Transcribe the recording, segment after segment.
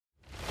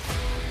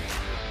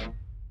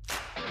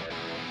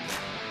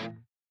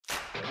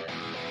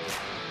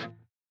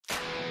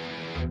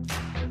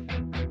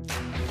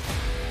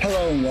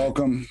Hello and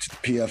welcome to the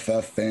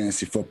PFF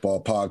Fantasy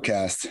Football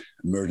Podcast,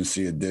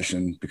 emergency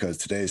edition, because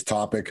today's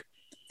topic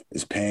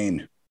is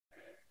pain.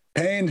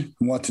 Pain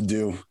and what to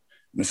do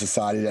in a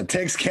society that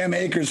takes Cam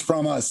Akers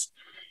from us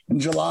in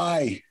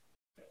July.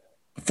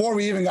 Before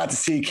we even got to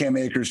see Cam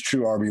Akers'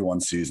 true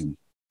RB1 season,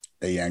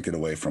 they yanked it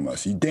away from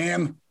us. You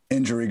damn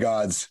injury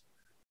gods.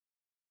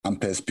 I'm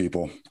pissed,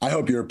 people. I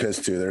hope you're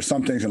pissed too. There's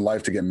some things in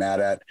life to get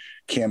mad at.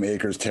 Cam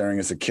Akers tearing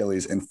his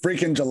Achilles in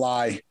freaking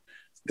July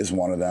is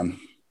one of them.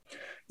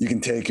 You can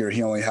take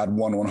he only had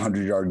one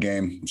 100-yard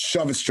game,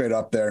 shove it straight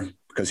up there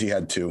because he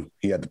had two.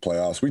 He had the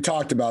playoffs. We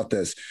talked about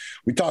this.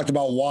 We talked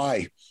about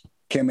why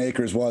Cam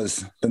Akers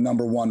was the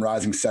number one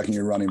rising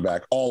second-year running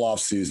back all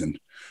offseason.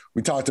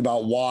 We talked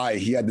about why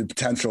he had the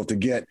potential to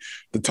get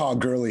the Todd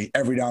Gurley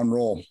every down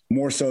role,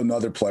 more so than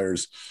other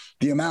players.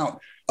 The amount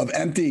of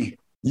empty,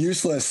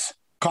 useless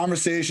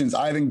conversations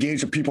I've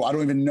engaged with people I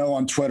don't even know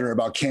on Twitter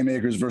about Cam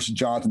Akers versus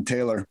Jonathan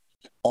Taylor,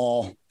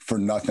 all for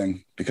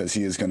nothing because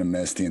he is going to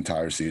miss the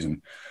entire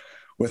season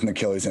with an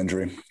Achilles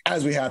injury.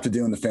 As we have to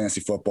do in the fantasy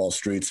football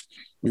streets,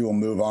 we will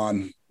move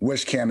on.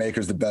 Wish Cam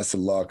Akers the best of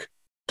luck.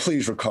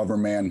 Please recover,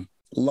 man.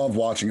 Love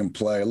watching him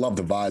play. Love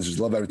the visors.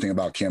 Love everything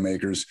about Cam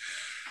Akers.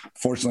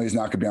 Fortunately, he's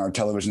not going to be on our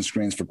television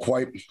screens for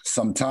quite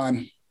some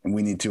time, and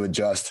we need to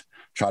adjust,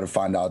 try to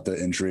find out the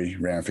injury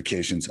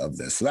ramifications of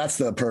this. So that's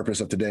the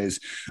purpose of today's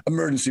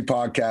emergency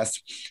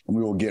podcast, and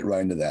we will get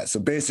right into that.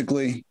 So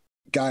basically,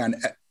 guy on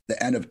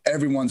the end of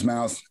everyone's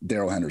mouth,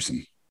 Darrell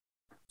Henderson.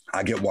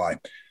 I get why.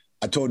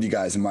 I told you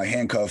guys in my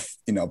handcuff,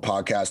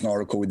 podcast and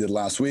article we did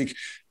last week,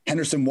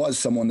 Henderson was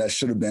someone that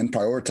should have been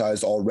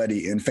prioritized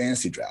already in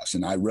fantasy drafts.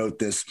 And I wrote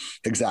this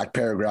exact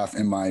paragraph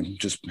in my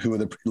just who are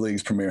the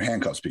league's premier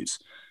handcuffs piece.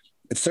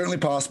 It's certainly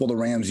possible the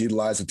Rams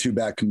utilize a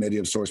two-back committee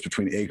of sorts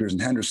between Akers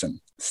and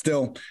Henderson.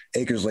 Still,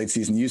 Akers'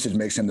 late-season usage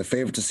makes him the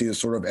favorite to see the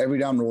sort of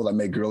every-down role that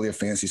made Gurley a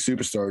fantasy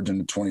superstar during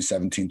the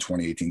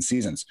 2017-2018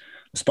 seasons.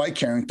 Despite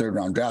carrying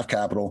third-round draft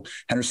capital,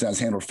 Henderson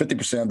has handled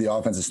 50% of the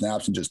offensive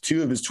snaps in just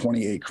 2 of his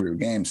 28 career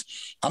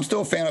games. I'm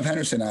still a fan of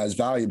Henderson at his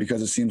value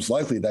because it seems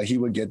likely that he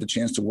would get the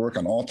chance to work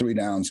on all 3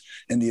 downs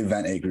in the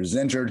event Akers is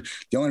injured.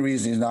 The only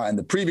reason he's not in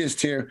the previous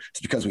tier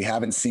is because we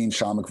haven't seen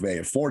Sean McVay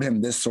afford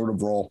him this sort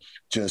of role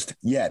just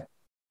yet.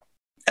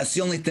 That's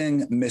the only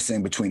thing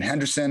missing between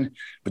Henderson,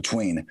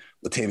 between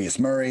Latavius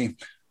Murray,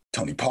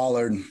 Tony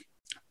Pollard,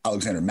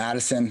 Alexander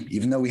Mattison,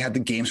 even though we had the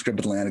game script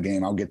Atlanta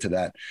game. I'll get to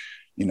that.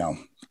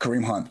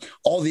 Kareem Hunt.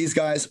 All these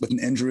guys with an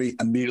injury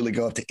immediately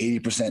go up to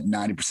 80%,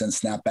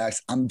 90%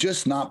 snapbacks. I'm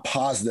just not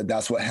positive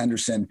that's what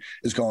Henderson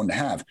is going to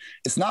have.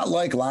 It's not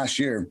like last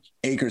year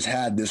Akers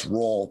had this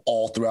role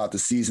all throughout the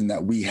season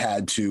that we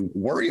had to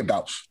worry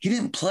about. He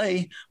didn't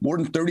play more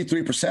than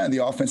 33% of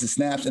the offensive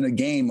snaps in a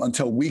game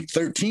until week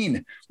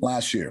 13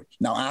 last year.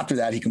 Now, after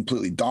that, he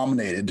completely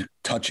dominated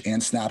touch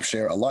and snap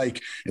share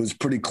alike. It was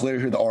pretty clear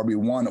who the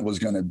RB1 was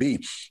going to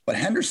be. But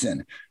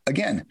Henderson,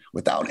 again,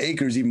 without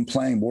Akers even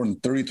playing more than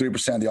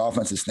 33% of the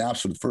offensive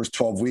snaps for the first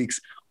 12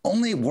 weeks,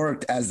 only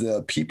worked as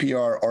the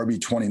PPR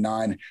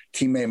RB29.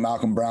 Teammate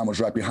Malcolm Brown was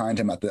right behind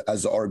him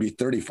as the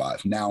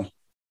RB35. Now,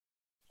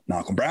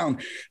 Malcolm Brown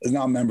is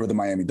now a member of the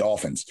Miami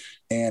Dolphins,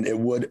 and it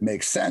would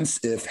make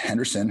sense if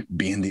Henderson,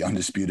 being the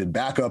undisputed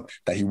backup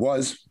that he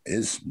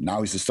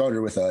now he's the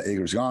starter with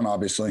Akers gone,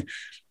 obviously.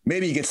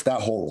 Maybe he gets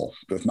that whole role.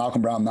 But with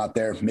Malcolm Brown not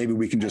there, maybe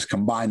we can just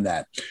combine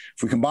that.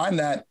 If we combine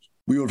that,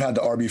 we would have had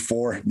the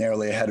RB4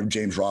 narrowly ahead of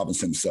James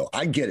Robinson. So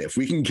I get it. If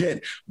we can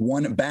get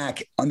one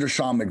back under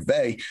Sean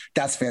McVay,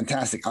 that's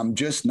fantastic. I'm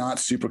just not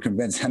super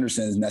convinced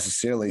Henderson is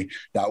necessarily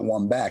that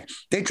one back.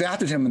 They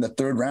drafted him in the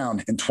 3rd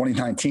round in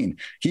 2019.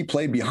 He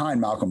played behind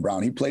Malcolm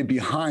Brown. He played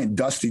behind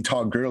Dusty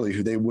Todd Gurley,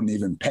 who they wouldn't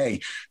even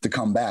pay to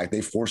come back.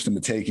 They forced him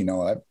to take,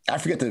 I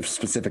forget the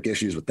specific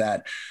issues with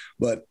that,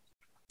 but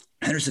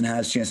Henderson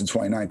has a chance in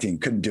 2019,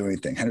 couldn't do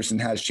anything. Henderson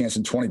has a chance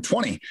in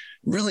 2020,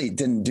 really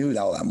didn't do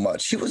that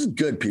much. He was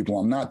good, people.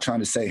 I'm not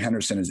trying to say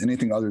Henderson is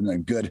anything other than a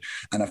good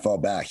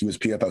NFL back. He was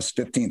PFF's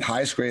 15th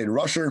highest graded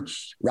rusher,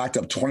 racked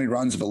up 20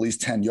 runs of at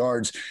least 10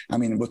 yards. I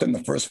mean, within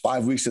the first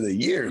 5 weeks of the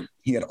year,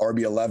 he had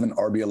RB11, and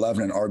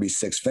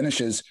RB6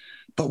 finishes.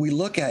 But we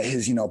look at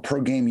his,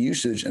 per game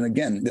usage. And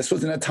again, this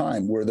was in a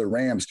time where the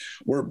Rams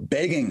were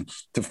begging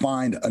to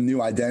find a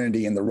new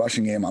identity in the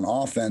rushing game on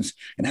offense.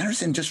 And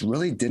Henderson just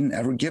really didn't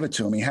ever give it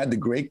to him. He had the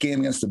great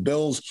game against the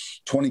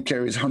Bills, 20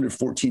 carries,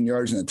 114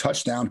 yards and a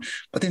touchdown,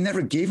 but they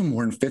never gave him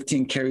more than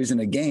 15 carries in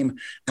a game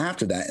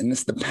after that. And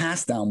it's the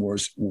pass down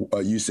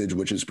usage,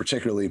 which is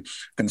particularly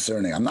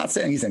concerning. I'm not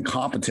saying he's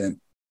incompetent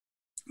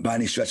by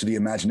any stretch of the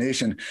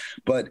imagination,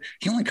 but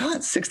he only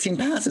caught 16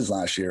 passes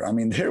last year. I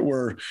mean, there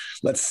were,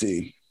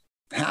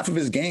 half of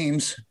his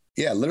games,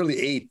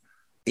 literally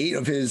eight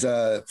of his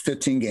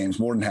 15 games,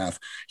 more than half,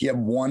 he had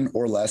 1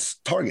 or less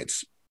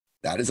targets.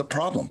 That is a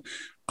problem.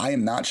 I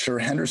am not sure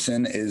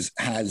Henderson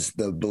has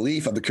the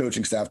belief of the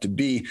coaching staff to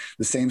be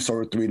the same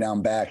sort of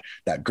 3-down back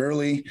that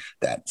Gurley,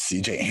 that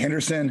CJ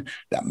Anderson,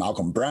 that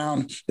Malcolm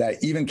Brown,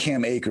 that even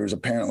Cam Akers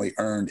apparently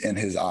earned in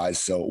his eyes.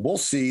 So we'll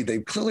see. They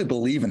clearly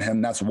believe in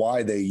him. That's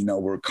why they,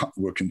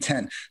 were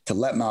content to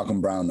let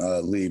Malcolm Brown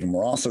leave. And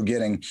we're also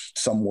getting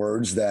some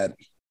words that,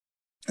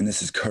 and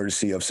this is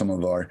courtesy of some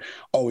of our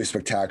always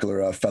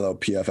spectacular fellow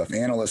PFF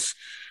analysts,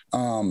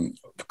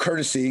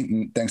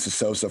 courtesy, thanks to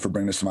Sosa for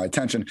bringing this to my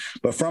attention,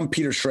 but from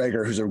Peter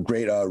Schrager, who's a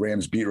great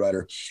Rams beat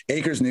writer.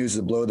 Akers news is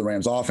a blow to the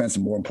Rams offense,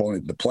 and more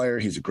importantly, the player.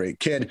 He's a great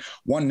kid.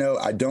 One note,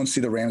 I don't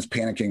see the Rams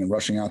panicking and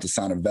rushing out to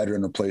sign a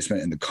veteran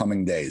replacement in the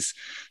coming days.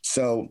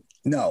 So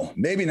no,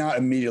 maybe not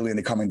immediately in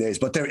the coming days,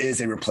 but there is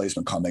a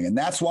replacement coming. And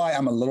that's why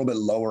I'm a little bit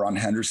lower on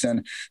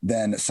Henderson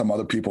than some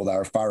other people that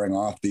are firing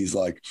off these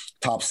like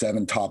top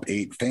 7, top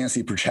 8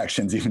 fantasy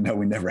projections, even though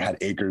we never had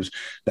Akers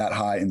that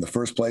high in the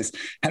first place.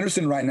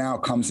 Henderson right now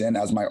comes in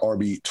as my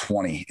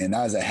RB20, and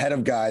that is ahead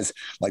of guys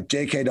like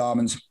J.K.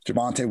 Dobbins,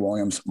 Javonte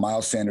Williams,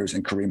 Miles Sanders,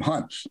 and Kareem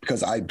Hunt,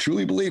 because I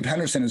truly believe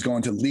Henderson is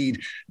going to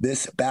lead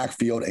this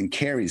backfield and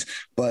carries.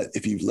 But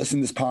if you've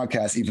listened to this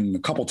podcast even a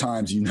couple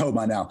times,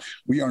 by now,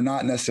 we are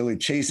not necessarily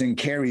chasing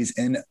carries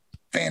in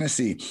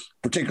fantasy,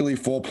 particularly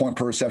full point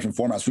per reception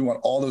formats. We want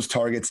all those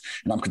targets,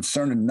 and I'm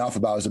concerned enough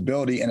about his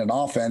ability in an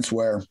offense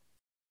where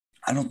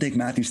I don't think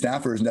Matthew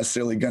Stafford is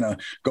necessarily going to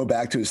go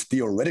back to his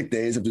Theo Riddick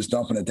days of just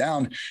dumping it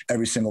down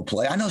every single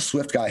play. I know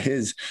Swift got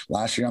his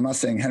last year. I'm not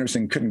saying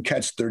Henderson couldn't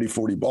catch 30,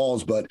 40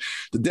 balls, but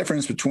the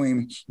difference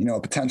between, a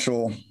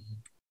potential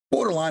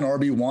borderline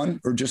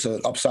RB1 or just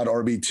an upside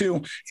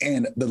RB2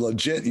 and the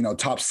legit,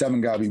 top 7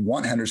 guy we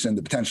want Henderson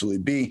to potentially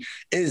be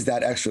is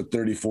that extra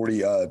 30,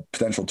 40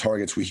 potential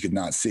targets we could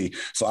not see.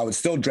 So I would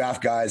still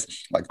draft guys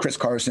like Chris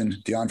Carson,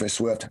 DeAndre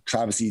Swift,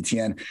 Travis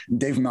Etienne, and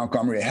David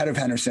Montgomery ahead of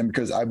Henderson,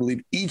 because I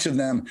believe each of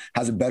them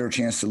has a better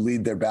chance to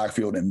lead their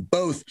backfield in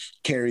both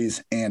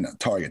carries and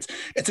targets.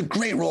 It's a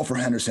great role for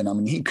Henderson. I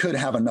mean, he could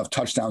have enough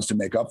touchdowns to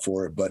make up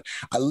for it, but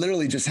I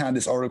literally just had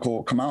this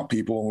article come out,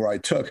 people, where I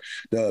took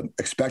the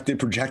expected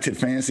projected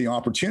fantasy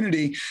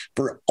opportunity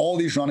for all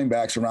these running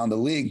backs around the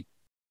league.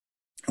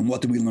 And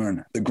what did we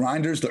learn? The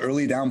grinders, the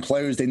early down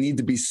players, they need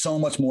to be so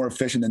much more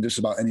efficient than just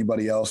about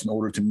anybody else in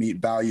order to meet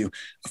value.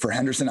 For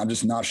Henderson, I'm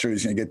just not sure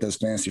he's going to get those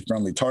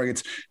fantasy-friendly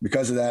targets.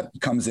 Because of that,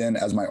 comes in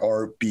as my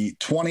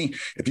RB20.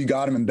 If you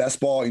got him in best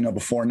ball,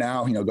 before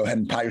now, go ahead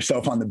and pat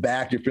yourself on the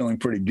back. You're feeling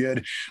pretty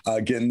good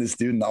getting this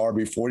dude in the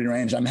RB40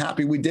 range. I'm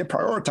happy we did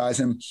prioritize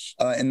him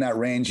in that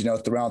range,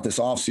 throughout this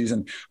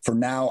offseason. For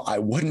now, I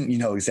wouldn't,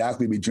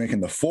 exactly be drinking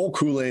the full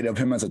Kool-Aid of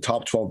him as a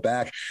top 12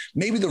 back.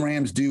 Maybe the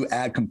Rams do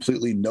add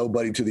completely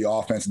nobody to the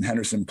offense and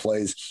Henderson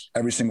plays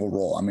every single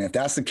role. I mean, if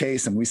that's the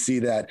case and we see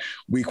that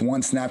week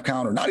 1 snap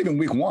count, or not even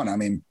week 1, I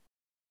mean,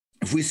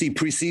 if we see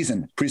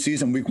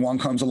preseason week 1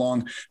 comes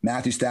along,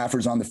 Matthew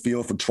Stafford's on the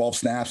field for 12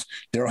 snaps,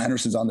 Darrell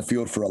Henderson's on the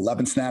field for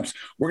 11 snaps,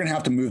 we're going to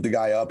have to move the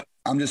guy up.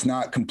 I'm just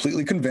not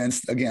completely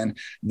convinced, again,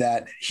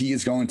 that he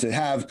is going to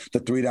have the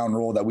 3-down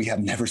role that we have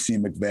never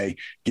seen McVay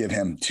give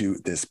him to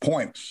this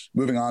point.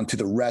 Moving on to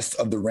the rest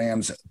of the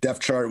Rams depth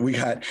chart,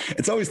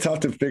 it's always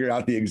tough to figure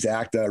out the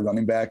exact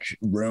running back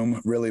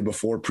room really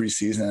before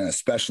preseason, and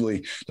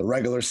especially the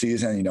regular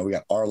season. We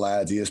got our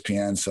lads,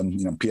 ESPN, some,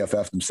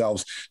 PFF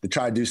themselves to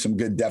try to do some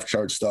good depth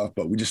chart stuff,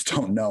 but we just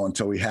don't know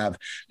until we have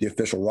the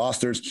official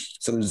rosters.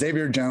 So there's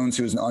Xavier Jones,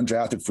 who was an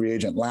undrafted free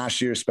agent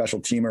last year,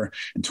 special teamer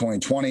in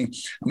 2020.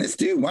 This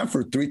dude went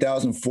for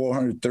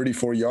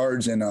 3,434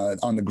 yards and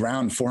on the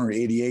ground,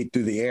 488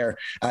 through the air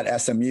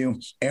at SMU.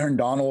 Aaron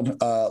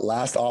Donald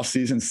last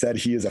offseason said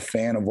he is a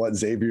fan of what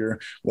Xavier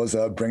was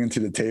bringing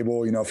to the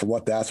table, for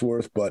what that's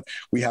worth. But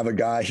we have a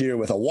guy here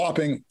with a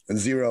whopping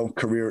 0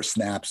 career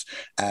snaps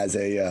as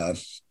a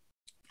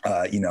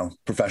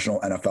professional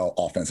NFL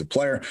offensive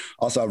player.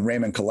 Also have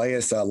Raymond Calais,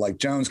 like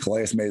Jones.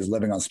 Calais made his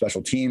living on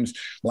special teams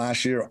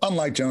last year.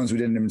 Unlike Jones, we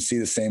didn't even see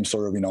the same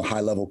sort of,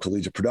 high-level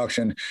collegiate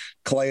production.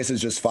 Calais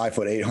is just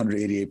 5'8",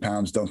 188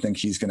 pounds. Don't think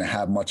he's going to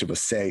have much of a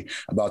say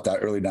about that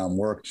early down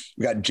work.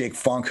 We got Jake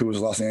Funk, who was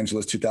Los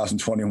Angeles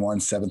 2021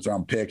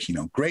 7th-round pick.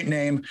 Great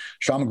name.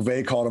 Sean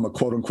McVay called him a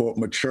quote-unquote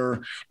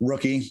mature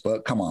rookie.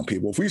 But come on,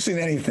 people. If we've seen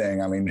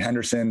anything, I mean,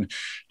 Henderson,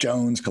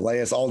 Jones,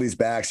 Calais, all these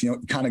backs,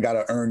 kind of got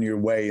to earn your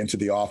way into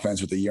the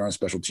offense with a year on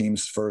special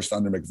teams first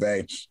under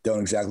McVay. Don't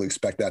exactly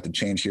expect that to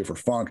change here for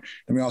Funk.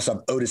 Then we also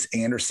have Otis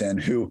Anderson,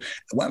 who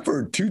went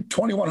for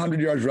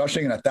 2,100 yards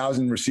rushing and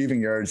 1,000 receiving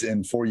yards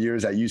in 4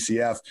 years at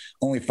UCF.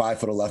 Only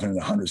 5'11" and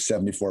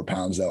 174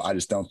 pounds, though. I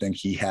just don't think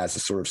he has the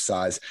sort of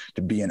size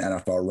to be an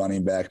NFL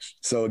running back.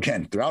 So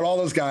again, throughout all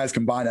those guys,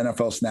 combined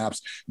NFL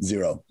snaps,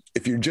 0.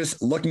 If you're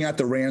just looking at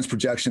the Rams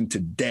projection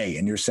today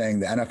and you're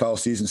saying the NFL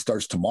season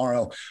starts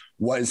tomorrow,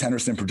 what is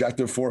Henderson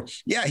projected for?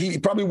 Yeah, he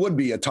probably would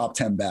be a top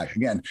 10 back.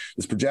 Again,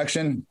 this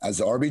projection as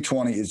the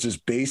RB20 is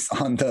just based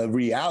on the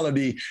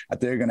reality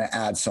that they're going to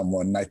add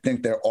someone. And I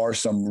think there are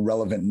some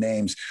relevant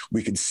names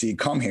we could see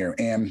come here.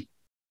 And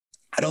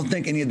I don't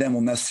think any of them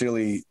will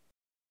necessarily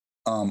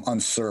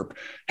usurp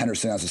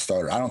Henderson as a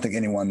starter. I don't think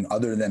anyone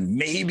other than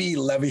maybe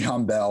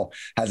Le'Veon Bell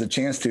has a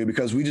chance to,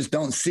 because we just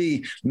don't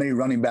see many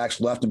running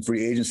backs left in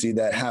free agency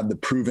that have the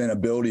proven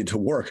ability to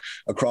work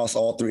across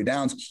all three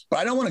downs. But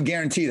I don't want to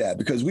guarantee that,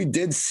 because we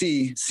did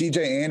see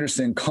CJ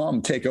Anderson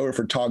come take over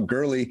for Todd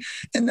Gurley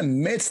in the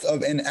midst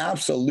of an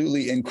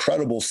absolutely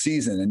incredible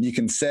season. And you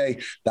can say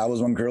that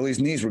was when Gurley's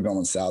knees were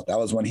going south. That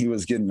was when he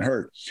was getting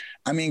hurt.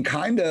 I mean,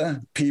 kind of,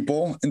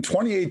 people. In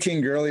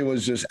 2018, Gurley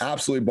was just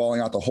absolutely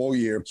balling out the whole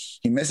year.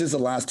 He misses the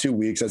last 2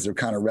 weeks as they're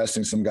kind of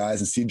resting some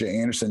guys, and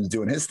CJ Anderson's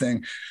doing his thing.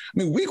 I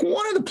mean, week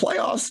 1 of the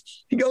playoffs,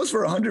 he goes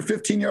for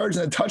 115 yards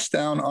and a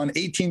touchdown on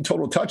 18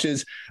 total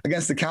touches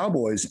against the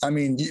Cowboys. I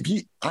mean,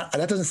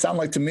 that doesn't sound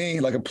like to me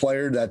like a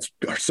player that's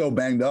so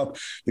banged up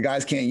the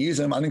guys can't use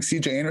him. I think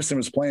CJ Anderson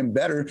was playing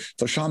better,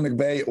 so Sean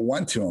McVay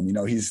went to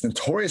him. He's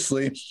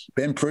notoriously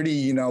been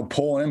pretty,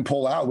 pull in,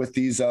 pull out with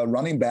these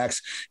running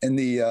backs in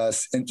the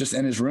just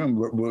in his room,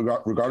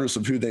 regardless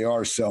of who they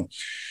are. So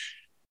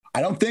I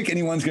don't think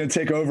anyone's going to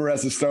take over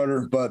as a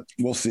starter, but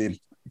we'll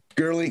see.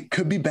 Gurley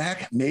could be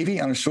back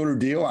maybe on a shorter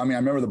deal. I mean, I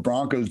remember the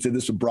Broncos did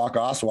this with Brock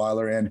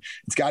Osweiler, and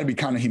it's got to be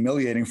kind of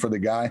humiliating for the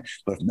guy.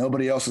 But if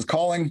nobody else is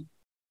calling,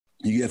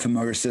 you get a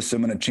familiar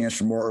system and a chance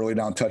for more early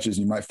down touches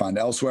you might find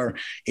elsewhere.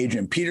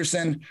 Adrian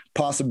Peterson,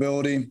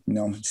 possibility,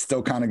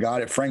 still kind of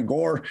got it. Frank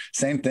Gore,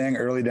 same thing,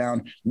 early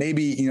down.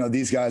 Maybe,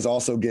 these guys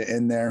also get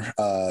in there.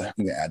 I'm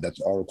going to add that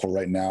article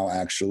right now,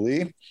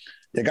 actually.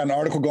 They got an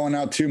article going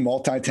out too,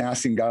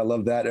 multitasking. Gotta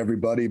love that,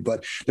 everybody.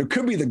 But there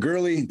could be the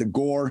Gurley, the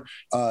Gore,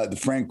 the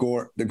Frank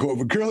Gore, the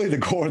Gurley, the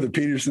Gore, the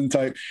Peterson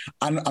type.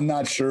 I'm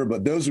not sure,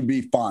 but those would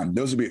be fun.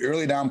 Those would be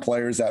early down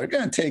players that are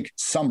going to take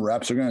some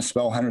reps. They're going to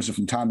spell Henderson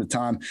from time to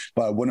time,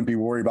 but I wouldn't be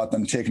worried about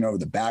them taking over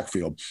the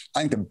backfield.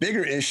 I think the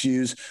bigger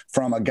issues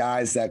from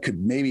guys that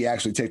could maybe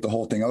actually take the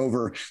whole thing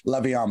over,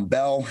 Le'Veon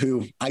Bell,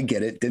 who I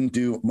get it, didn't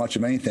do much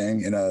of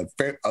anything in a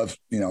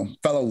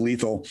fellow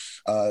lethal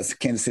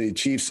Kansas City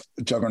Chiefs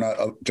juggernaut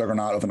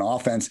of an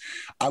offense.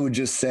 I would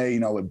just say,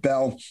 with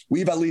Bell,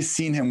 we've at least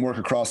seen him work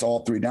across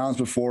all three downs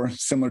before,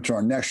 similar to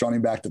our next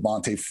running back,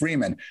 Devontae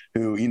Freeman,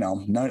 who,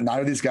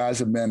 neither of these guys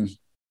have been,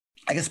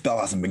 I guess Bell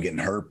hasn't been getting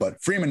hurt,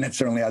 but Freeman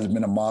certainly hasn't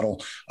been a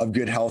model of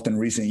good health in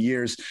recent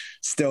years.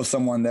 Still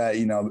someone that,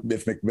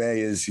 if McVay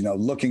is,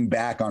 looking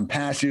back on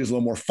past years a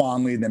little more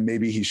fondly than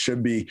maybe he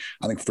should be,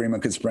 I think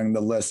Freeman could spring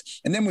the list.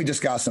 And then we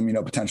just got some,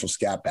 potential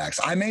scat backs.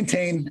 I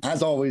maintain,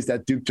 as always,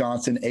 that Duke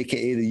Johnson,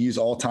 a.k.a. the U's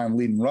all-time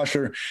leading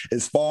rusher,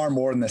 is far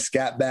more than the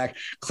scat back.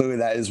 Clearly,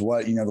 that is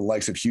what, the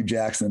likes of Hugh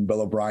Jackson and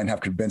Bill O'Brien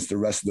have convinced the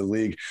rest of the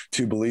league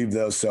to believe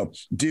those. So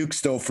Duke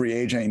still free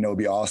agent. It'd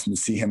be awesome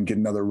to see him get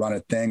another run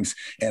at things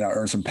and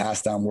earn some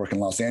pass down work in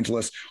Los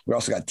Angeles. We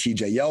also got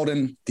TJ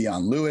Yeldon,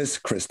 Dion Lewis,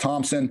 Chris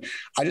Thompson.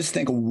 I just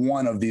think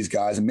one of these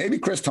guys, and maybe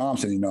Chris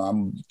Thompson, him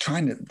and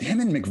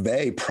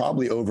McVay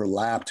probably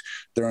overlapped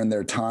during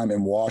their time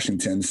in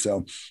Washington.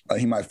 So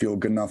he might feel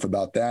good enough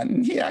about that.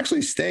 And he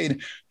actually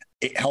stayed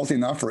healthy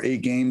enough for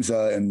 8 games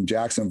in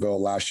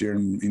Jacksonville last year.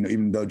 And,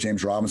 even though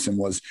James Robinson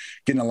was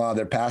getting a lot of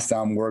their pass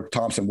down work,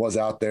 Thompson was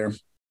out there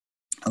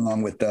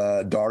along with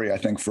Dari, I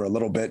think, for a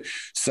little bit.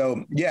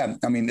 So, yeah,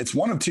 I mean, it's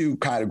one of two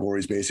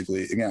categories,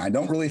 basically. Again, I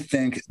don't really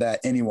think that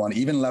anyone,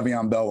 even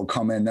Le'Veon Bell, will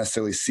come in and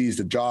necessarily seize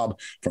the job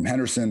from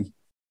Henderson.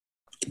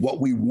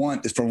 What we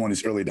want is for one of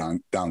these early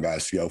down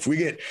guys to go. If we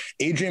get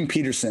Adrian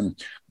Peterson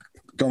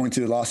going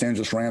to the Los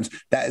Angeles Rams,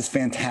 that is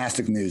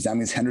fantastic news. That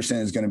means Henderson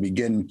is going to be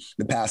getting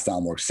the pass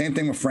down work. Same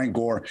thing with Frank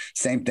Gore.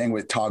 Same thing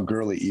with Todd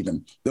Gurley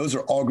even. Those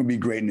are all going to be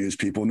great news,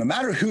 people. No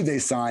matter who they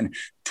sign,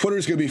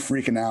 Twitter's going to be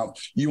freaking out.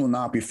 You will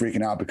not be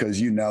freaking out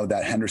because you know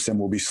that Henderson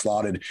will be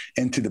slotted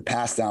into the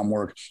pass down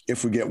work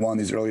if we get one of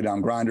these early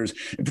down grinders.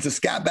 If it's a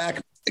scat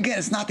back, again,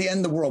 it's not the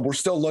end of the world. We're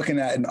still looking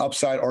at an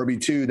upside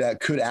RB2 that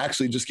could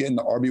actually just get in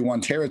the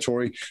RB1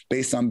 territory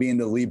based on being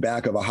the lead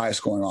back of a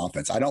high-scoring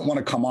offense. I don't want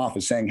to come off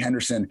as saying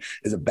Henderson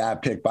is a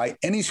bad pick by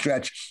any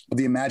stretch of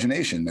the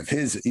imagination. If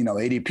his,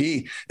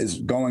 ADP is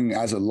going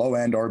as a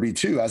low-end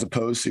RB2 as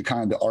opposed to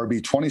kind of the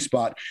RB20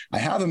 spot I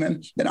have him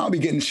in, then I'll be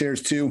getting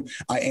shares too.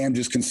 I am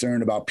just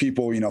concerned about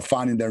people,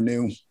 finding their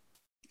new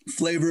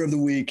flavor of the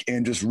week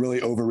and just really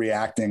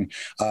overreacting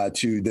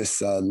to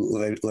this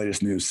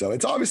latest news. So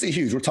it's obviously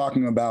huge. We're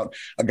talking about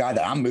a guy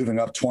that I'm moving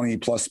up 20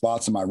 plus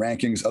spots in my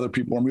rankings. Other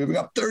people are moving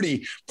up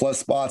 30 plus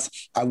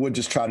spots. I would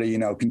just try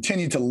to,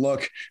 continue to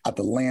look at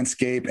the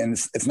landscape. And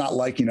it's not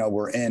like,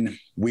 we're in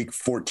week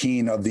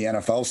 14 of the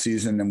NFL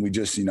season and we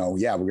just, we're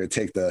going to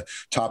take the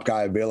top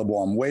guy available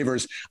on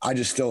waivers. I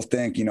just still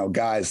think,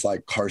 guys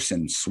like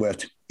Carson,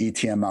 Swift,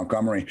 ETN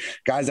Montgomery,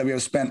 guys that we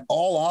have spent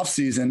all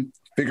offseason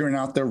figuring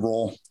out their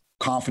role,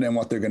 confident in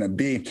what they're going to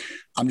be.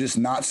 I'm just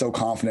not so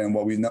confident in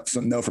what we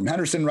know from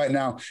Henderson right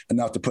now,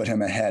 enough to put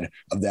him ahead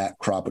of that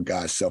crop of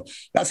guys. So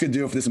that's going to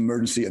do it for this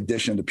emergency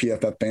edition of the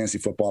PFF Fantasy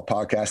Football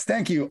Podcast.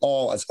 Thank you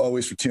all, as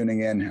always, for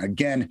tuning in.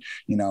 Again,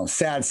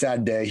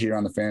 sad day here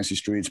on the fantasy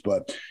streets,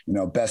 but,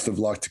 best of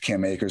luck to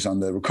Cam Akers on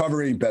the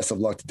recovery. Best of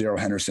luck to Darrell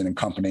Henderson and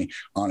company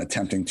on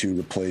attempting to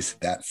replace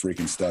that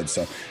freaking stud.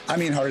 So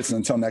I'm Ian Hartitz, and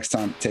until next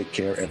time, take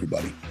care,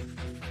 everybody.